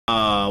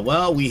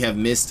well, we have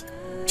missed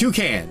 2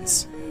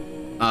 cans.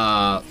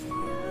 Out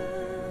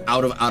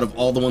of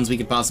all the ones we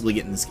could possibly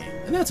get in this game.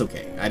 And that's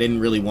okay. I didn't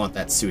really want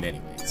that suit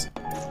anyways.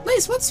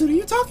 Lace, what suit are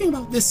you talking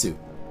about? This suit.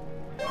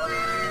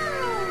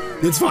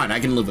 It's fine, I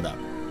can live without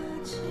it.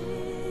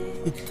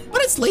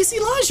 But it's Lacy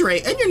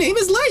lingerie, and your name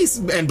is Lace.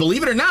 And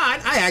believe it or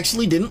not, I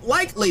actually didn't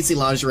like Lacy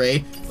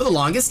lingerie for the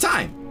longest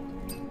time.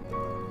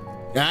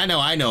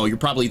 I know, you're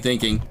probably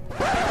thinking,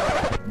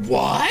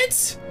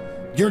 what?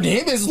 Your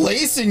name is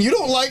Lace and you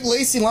don't like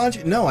Lacy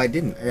lingerie? No, I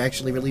didn't. I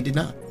actually really did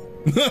not.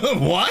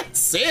 What?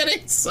 Say it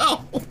ain't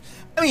so.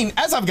 I mean,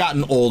 as I've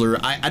gotten older,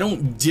 I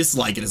don't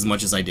dislike it as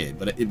much as I did,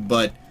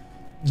 but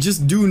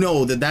just do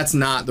know that that's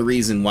not the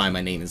reason why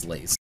my name is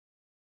Lace.